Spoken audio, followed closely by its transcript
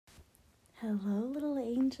Hello, little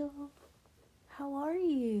angel. How are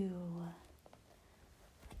you?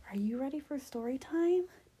 Are you ready for story time?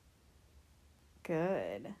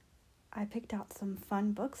 Good. I picked out some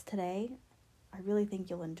fun books today. I really think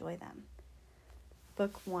you'll enjoy them.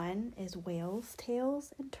 Book 1 is Whales,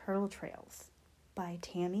 Tales, and Turtle Trails by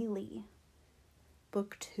Tammy Lee.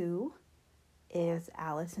 Book 2 is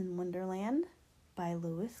Alice in Wonderland by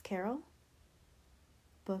Lewis Carroll.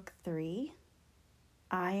 Book 3,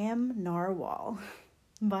 I Am Narwhal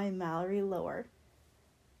by Mallory Lower.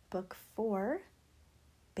 Book 4,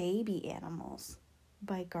 Baby Animals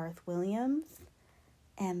by Garth Williams.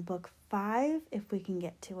 And book 5, if we can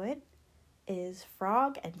get to it, is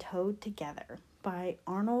Frog and Toad Together by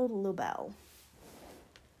Arnold Lobel.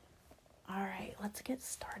 All right, let's get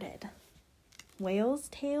started. Whales,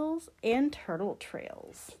 Tales, and Turtle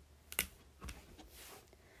Trails.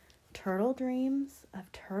 Turtle dreams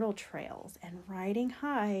of turtle trails and riding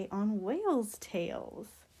high on whales' tails.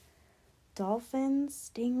 Dolphins,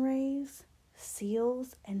 stingrays,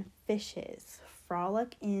 seals, and fishes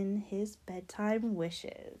frolic in his bedtime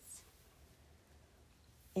wishes.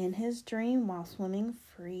 In his dream, while swimming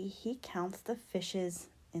free, he counts the fishes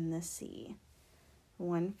in the sea.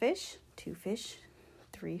 1 fish, 2 fish,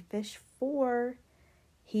 3 fish, 4.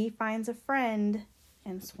 He finds a friend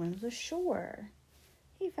and swims ashore.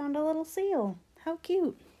 He found a little seal. How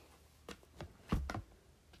cute.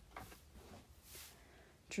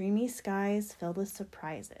 Dreamy skies filled with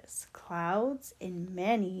surprises. Clouds in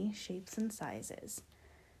many shapes and sizes.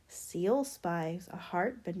 Seal spies a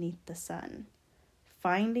heart beneath the sun.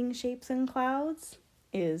 Finding shapes in clouds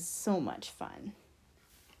is so much fun.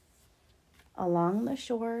 Along the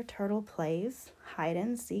shore, turtle plays hide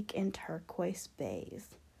and seek in turquoise bays.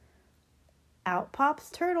 Out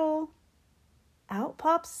pops turtle. Out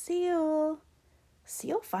pops seal.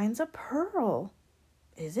 Seal finds a pearl.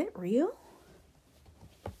 Is it real?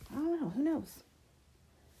 I don't know. Who knows?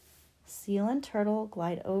 Seal and turtle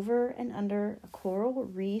glide over and under a coral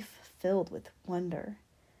reef filled with wonder.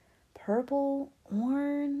 Purple,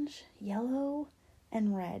 orange, yellow,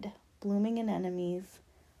 and red, blooming anemones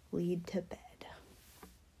lead to bed.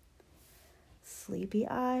 Sleepy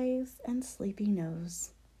eyes and sleepy nose.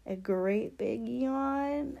 A great big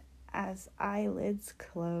yawn as eyelids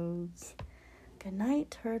close. Good night,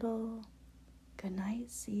 turtle. Good night,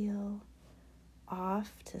 seal.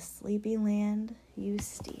 Off to sleepy land you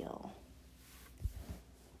steal.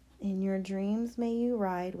 In your dreams may you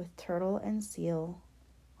ride with turtle and seal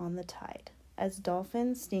on the tide, as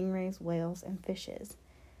dolphins, stingrays, whales, and fishes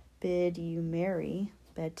bid you merry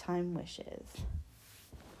bedtime wishes.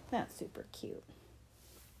 That's super cute.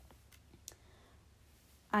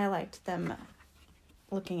 I liked them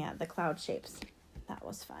looking at the cloud shapes. That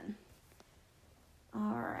was fun.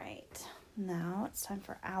 All right, now it's time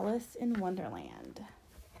for Alice in Wonderland.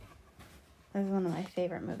 This is one of my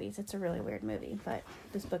favorite movies. It's a really weird movie, but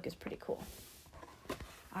this book is pretty cool.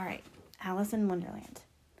 All right, Alice in Wonderland.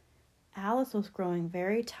 Alice was growing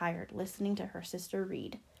very tired listening to her sister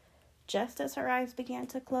read. Just as her eyes began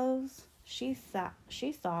to close, she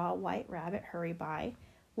saw a white rabbit hurry by,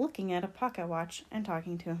 looking at a pocket watch and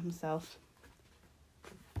talking to himself.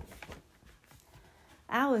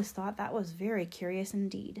 Alice thought that was very curious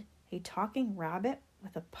indeed. A talking rabbit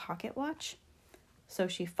with a pocket watch? So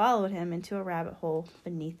she followed him into a rabbit hole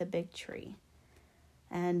beneath a big tree.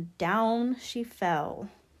 And down she fell,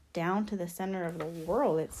 down to the center of the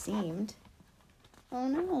world, it seemed. Oh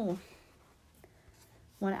no.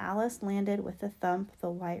 When Alice landed with a thump, the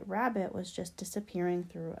white rabbit was just disappearing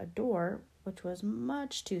through a door, which was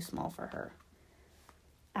much too small for her.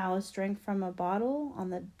 Alice drank from a bottle on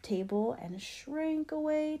the table and shrank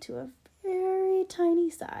away to a very tiny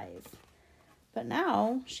size. But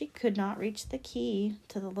now she could not reach the key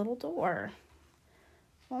to the little door.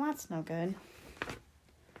 Well, that's no good.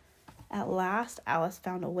 At last, Alice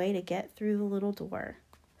found a way to get through the little door.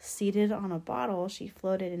 Seated on a bottle, she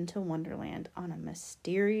floated into Wonderland on a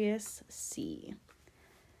mysterious sea.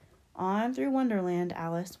 On through Wonderland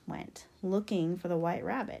Alice went, looking for the white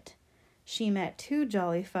rabbit. She met 2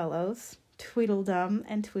 jolly fellows, Tweedledum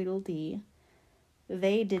and Tweedledee.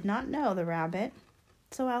 They did not know the rabbit,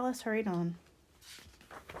 so Alice hurried on.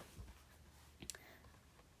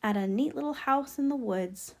 At a neat little house in the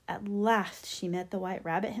woods, at last she met the white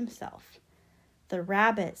rabbit himself. The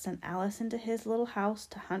rabbit sent Alice into his little house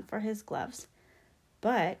to hunt for his gloves,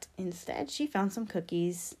 but instead she found some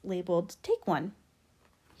cookies labeled, "Take one."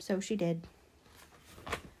 So she did.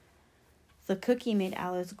 The cookie made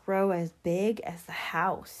Alice grow as big as the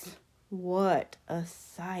house. What a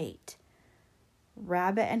sight!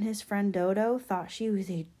 Rabbit and his friend Dodo thought she was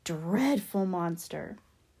a dreadful monster.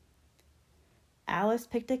 Alice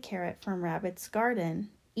picked a carrot from Rabbit's garden.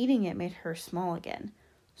 Eating it made her small again.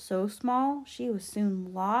 So small, she was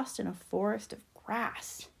soon lost in a forest of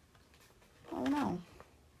grass. Oh no.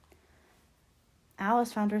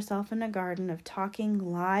 Alice found herself in a garden of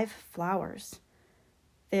talking live flowers.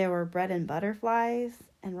 There were bread and butterflies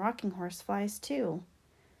and rocking horse flies too.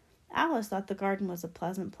 Alice thought the garden was a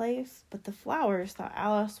pleasant place, but the flowers thought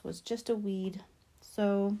Alice was just a weed,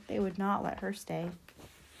 so they would not let her stay.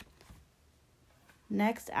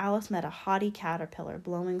 Next, Alice met a haughty caterpillar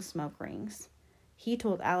blowing smoke rings. He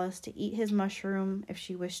told Alice to eat his mushroom if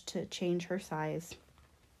she wished to change her size.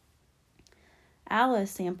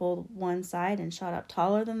 Alice sampled one side and shot up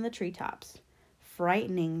taller than the treetops,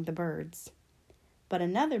 frightening the birds. But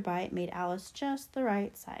another bite made Alice just the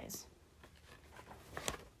right size.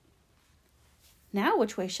 Now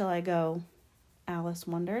which way shall I go? Alice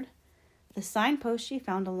wondered. The signposts she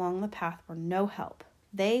found along the path were no help.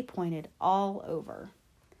 They pointed all over.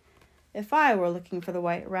 If I were looking for the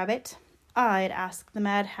White Rabbit, I'd ask the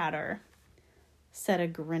Mad Hatter, said a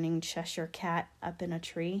grinning Cheshire Cat up in a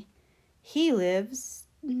tree. He lives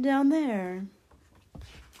down there.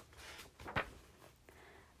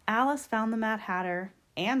 Alice found the Mad Hatter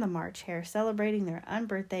and the March Hare celebrating their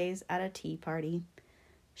unbirthdays at a tea party.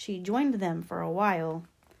 She joined them for a while.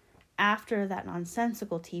 After that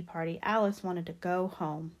nonsensical tea party, Alice wanted to go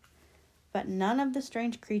home, but none of the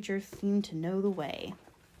strange creatures seemed to know the way.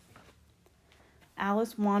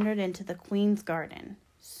 Alice wandered into the Queen's garden.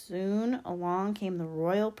 Soon along came the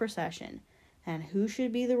royal procession, and who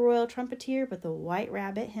should be the royal trumpeter but the White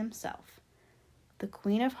Rabbit himself. The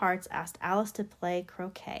Queen of Hearts asked Alice to play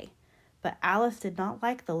croquet, but Alice did not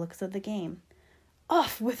like the looks of the game.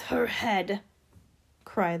 "Off with her head!"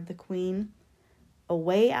 cried the Queen.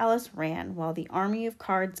 Away Alice ran, while the army of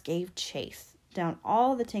cards gave chase, down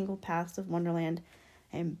all the tangled paths of Wonderland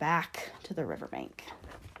and back to the riverbank.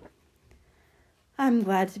 "I'm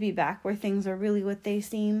glad to be back where things are really what they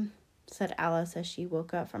seem," said Alice as she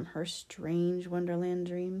woke up from her strange Wonderland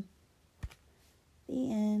dream.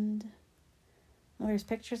 The end. Well, there's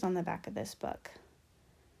pictures on the back of this book.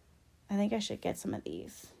 I think I should get some of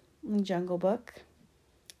these. Jungle Book.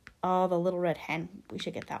 Oh, the Little Red Hen. We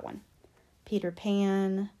should get that one. Peter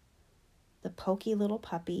Pan. The Pokey Little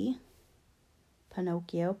Puppy.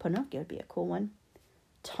 Pinocchio. Pinocchio would be a cool one.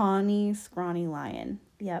 Tawny Scrawny Lion.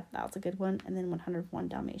 Yep, that's a good one. And then 101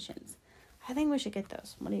 Dalmatians. I think we should get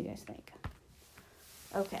those. What do you guys think?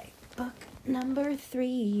 Okay, book number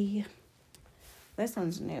 3. This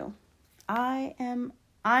one's new. I am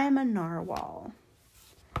a Narwhal.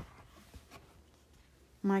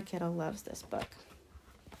 My kiddo loves this book.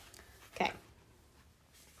 Okay.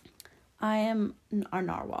 I am a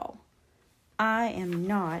Narwhal. I am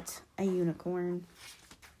not a unicorn.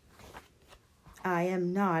 I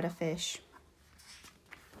am not a fish.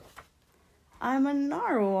 I'm a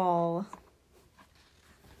Narwhal.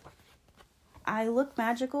 I look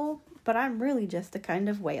magical, but I'm really just a kind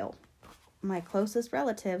of whale. My closest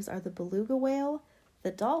relatives are the beluga whale, the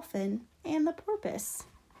dolphin, and the porpoise.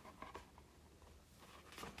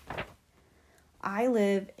 I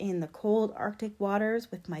live in the cold Arctic waters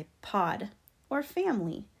with my pod, or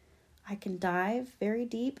family. I can dive very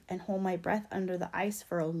deep and hold my breath under the ice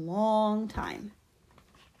for a long time.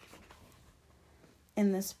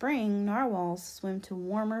 In the spring, narwhals swim to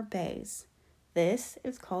warmer bays. This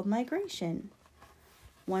is called migration.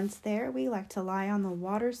 Once there, we like to lie on the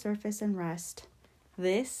water surface and rest.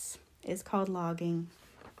 This is called logging.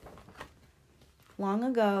 Long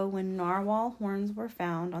ago, when narwhal horns were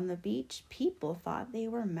found on the beach, people thought they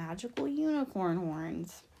were magical unicorn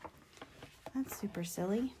horns. That's super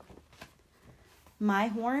silly. My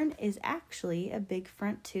horn is actually a big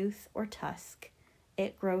front tooth or tusk.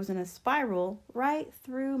 It grows in a spiral right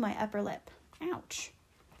through my upper lip. Ouch.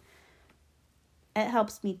 It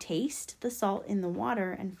helps me taste the salt in the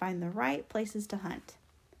water and find the right places to hunt.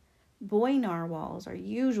 Boy narwhals are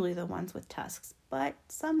usually the ones with tusks, but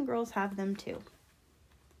some girls have them too.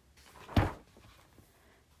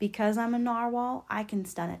 Because I'm a narwhal, I can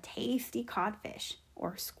stun a tasty codfish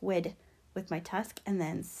or squid with my tusk and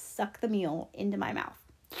then suck the meal into my mouth.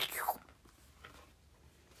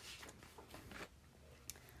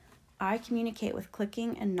 I communicate with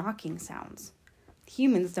clicking and knocking sounds.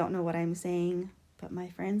 Humans don't know what I'm saying, but my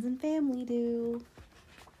friends and family do.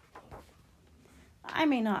 I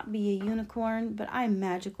may not be a unicorn, but I'm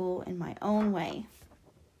magical in my own way.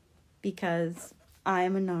 Because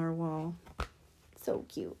I'm a narwhal. So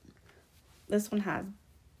cute. This one has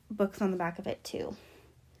books on the back of it too.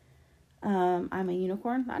 I'm a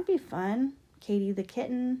unicorn. That'd be fun. Katie the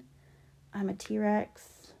kitten. I'm a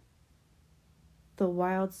T-Rex. The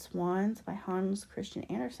Wild Swans by Hans Christian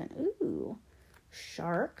Andersen. Ooh,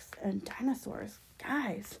 sharks and dinosaurs.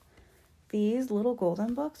 Guys, these little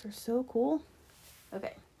golden books are so cool.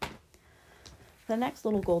 Okay. The next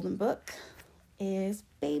little golden book is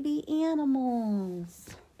Baby Animals.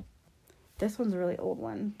 This one's a really old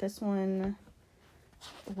one. This one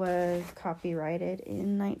was copyrighted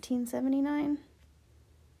in 1979.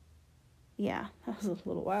 Yeah, that was a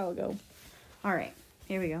little while ago. All right,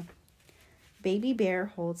 here we go. Baby Bear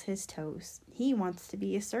holds his toes. He wants to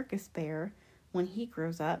be a circus bear when he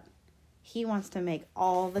grows up. He wants to make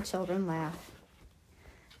all the children laugh.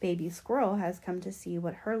 Baby Squirrel has come to see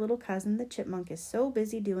what her little cousin the Chipmunk is so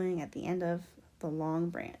busy doing at the end of the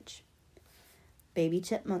long branch. Baby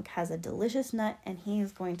Chipmunk has a delicious nut and he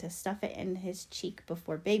is going to stuff it in his cheek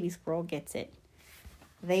before Baby Squirrel gets it.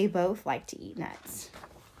 They both like to eat nuts.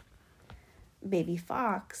 Baby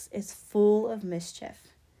Fox is full of mischief.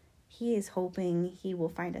 He is hoping he will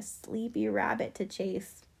find a sleepy rabbit to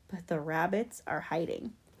chase, but the rabbits are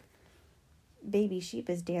hiding. Baby Sheep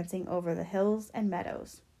is dancing over the hills and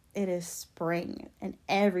meadows. It is spring, and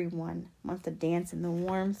everyone wants to dance in the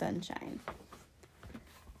warm sunshine.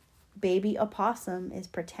 Baby Opossum is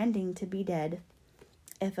pretending to be dead.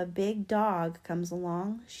 If a big dog comes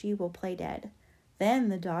along, she will play dead. Then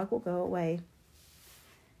the dog will go away.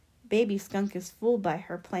 Baby Skunk is fooled by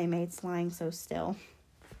her playmates lying so still.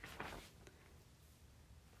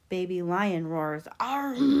 Baby Lion roars,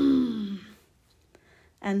 "Arr!"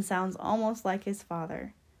 and sounds almost like his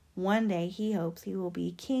father. One day he hopes he will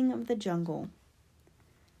be king of the jungle.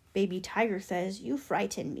 Baby Tiger says, "You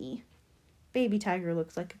frighten me." Baby Tiger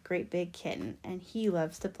looks like a great big kitten, and he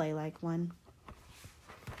loves to play like one.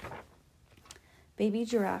 Baby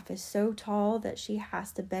Giraffe is so tall that she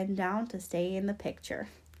has to bend down to stay in the picture.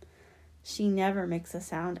 She never makes a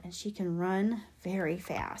sound, and she can run very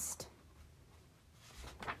fast.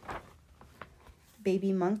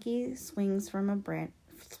 Baby Monkey swings from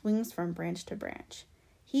branch to branch.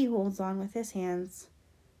 He holds on with his hands,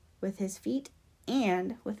 with his feet,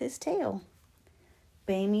 and with his tail.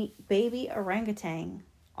 Baby Orangutan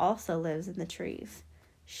also lives in the trees.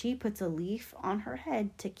 She puts a leaf on her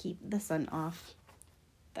head to keep the sun off.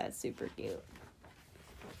 That's super cute.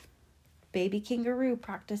 Baby Kangaroo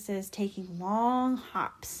practices taking long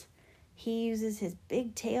hops. He uses his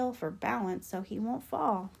big tail for balance so he won't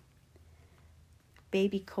fall.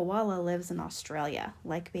 Baby Koala lives in Australia,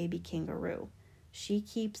 like Baby Kangaroo. She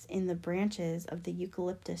keeps in the branches of the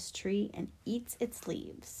eucalyptus tree and eats its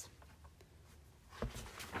leaves.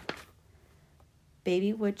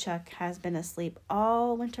 Baby Woodchuck has been asleep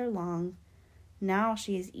all winter long. Now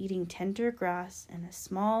she is eating tender grass and a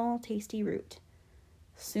small, tasty root.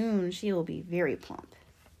 Soon she will be very plump.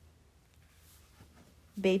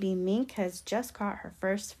 Baby Mink has just caught her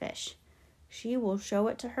first fish. She will show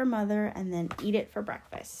it to her mother and then eat it for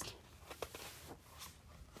breakfast.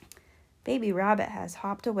 Baby Rabbit has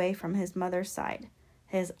hopped away from his mother's side.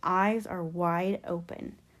 His eyes are wide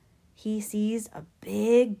open. He sees a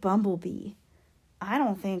big bumblebee. "I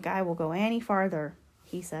don't think I will go any farther,"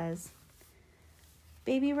 he says.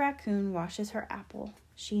 Baby Raccoon washes her apple.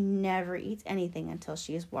 She never eats anything until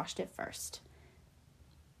she has washed it first.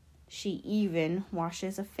 She even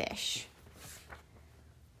washes a fish.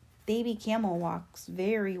 Baby Camel walks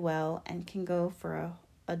very well and can go for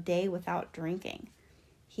a day without drinking.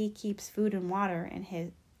 He keeps food and water in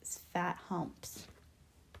his fat humps.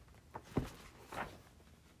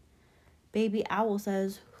 Baby Owl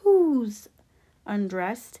says, "Who's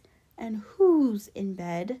undressed and who's in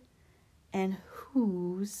bed and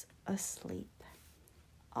who's asleep?"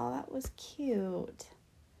 Oh, that was cute.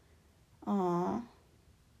 Aw.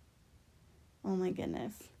 Oh my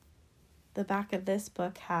goodness. The back of this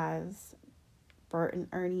book has Bert and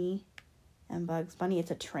Ernie and Bugs Bunny. It's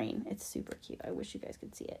a train. It's super cute. I wish you guys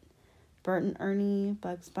could see it. Bert and Ernie,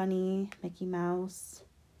 Bugs Bunny, Mickey Mouse,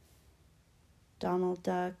 Donald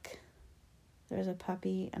Duck. There's a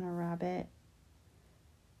puppy and a rabbit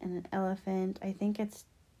and an elephant. I think it's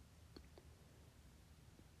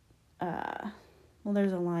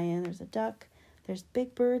there's a lion, there's a duck, there's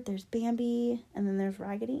Big Bird, there's Bambi, and then there's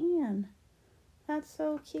Raggedy Ann. That's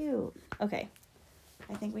so cute. Okay,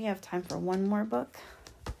 I think we have time for one more book,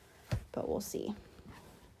 but we'll see.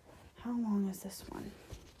 How long is this one?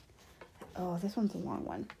 Oh, this one's a long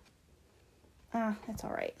one. It's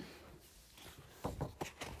all right.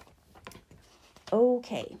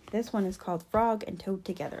 Okay, this one is called Frog and Toad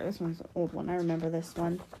Together. This one's an old one. I remember this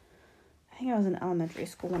one. I think I was in elementary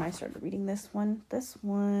school when I started reading this one. This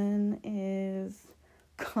one is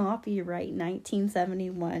copyright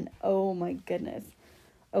 1971. Oh my goodness.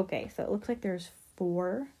 Okay, so it looks like there's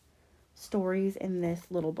 4 stories in this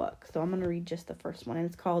little book. So I'm going to read just the first one, and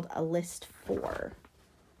it's called A List For.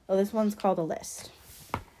 Oh, this one's called A List.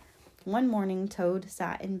 One morning, Toad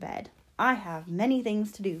sat in bed. I have many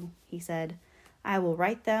things to do, he said. I will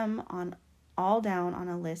write them all down on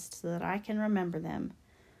a list so that I can remember them.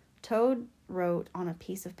 Toad wrote on a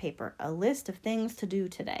piece of paper a list of things to do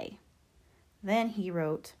today. Then he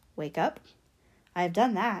wrote, wake up. I have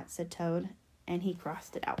done that, said Toad, and he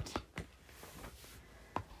crossed it out.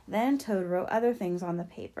 Then Toad wrote other things on the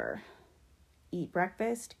paper. Eat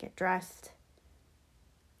breakfast, get dressed,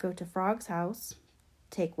 go to Frog's house,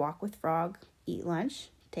 take walk with Frog, eat lunch,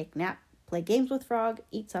 take nap, play games with Frog,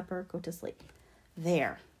 eat supper, go to sleep.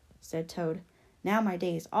 There, said Toad. Now my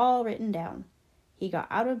day's all written down. He got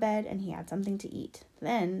out of bed and he had something to eat.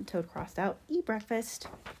 Then Toad crossed out, eat breakfast.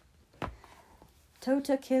 Toad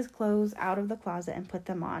took his clothes out of the closet and put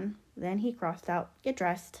them on. Then he crossed out, get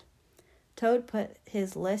dressed. Toad put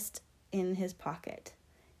his list in his pocket.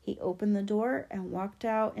 He opened the door and walked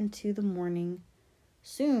out into the morning.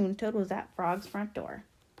 Soon, Toad was at Frog's front door.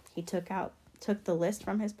 He took the list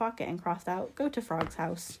from his pocket and crossed out, go to Frog's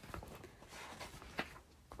house.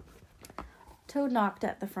 Toad knocked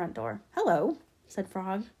at the front door. Hello, said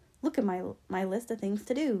Frog. Look at my list of things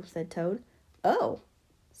to do, said Toad. Oh,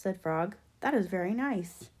 said Frog. That is very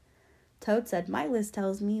nice. Toad said, my list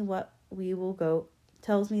tells me that we will go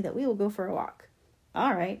for a walk.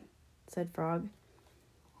 All right, said Frog.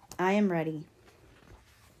 I am ready.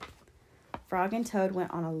 Frog and Toad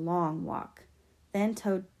went on a long walk. Then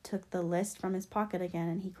Toad took the list from his pocket again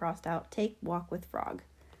and he crossed out, take walk with Frog.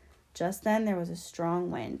 Just then there was a strong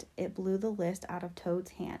wind. It blew the list out of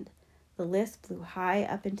Toad's hand. The list flew high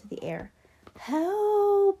up into the air.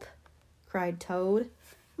 Help! Cried Toad.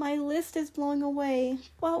 My list is blowing away.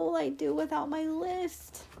 What will I do without my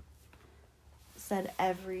list? Said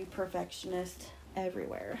every perfectionist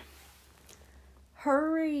everywhere.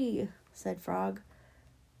 Hurry, said Frog.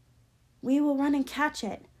 We will run and catch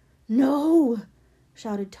it. No,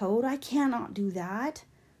 shouted Toad. I cannot do that.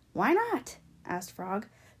 Why not? Asked Frog.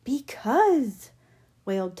 Because,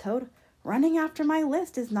 wailed Toad, running after my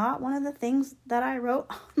list is not one of the things that I wrote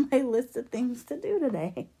on my list of things to do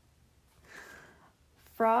today.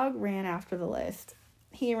 Frog ran after the list.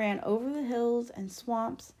 He ran over the hills and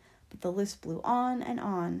swamps, but the list flew on and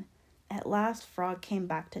on. At last, Frog came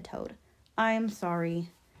back to Toad. I am sorry,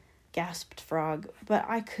 gasped Frog, but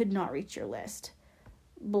I could not reach your list.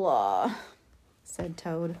 Blah, said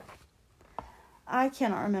Toad. I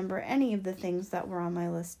cannot remember any of the things that were on my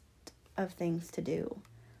list of things to do.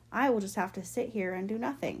 I will just have to sit here and do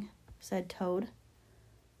nothing, said Toad.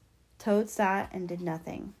 Toad sat and did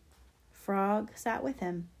nothing. Frog sat with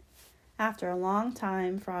him. After a long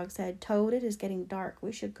time, Frog said, Toad, it is getting dark.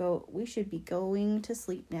 We should be going to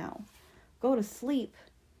sleep now. Go to sleep,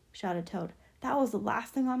 shouted Toad. That was the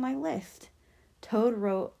last thing on my list. Toad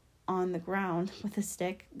wrote on the ground with a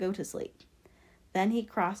stick, go to sleep. Then he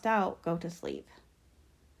crossed out, go to sleep.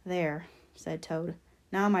 There, said Toad.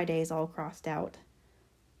 Now my day's all crossed out.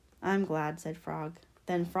 I'm glad, said Frog.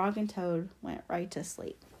 Then Frog and Toad went right to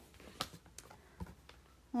sleep.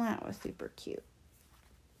 Well, that was super cute.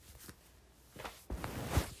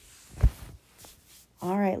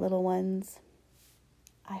 All right, little ones.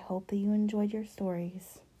 I hope that you enjoyed your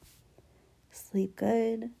stories. Sleep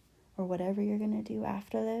good, or whatever you're going to do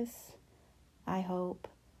after this. I hope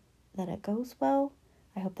that it goes well.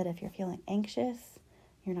 I hope that if you're feeling anxious,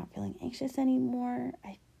 you're not feeling anxious anymore.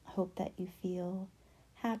 I hope that you feel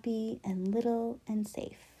happy and little and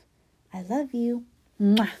safe. I love you.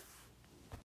 Mwah.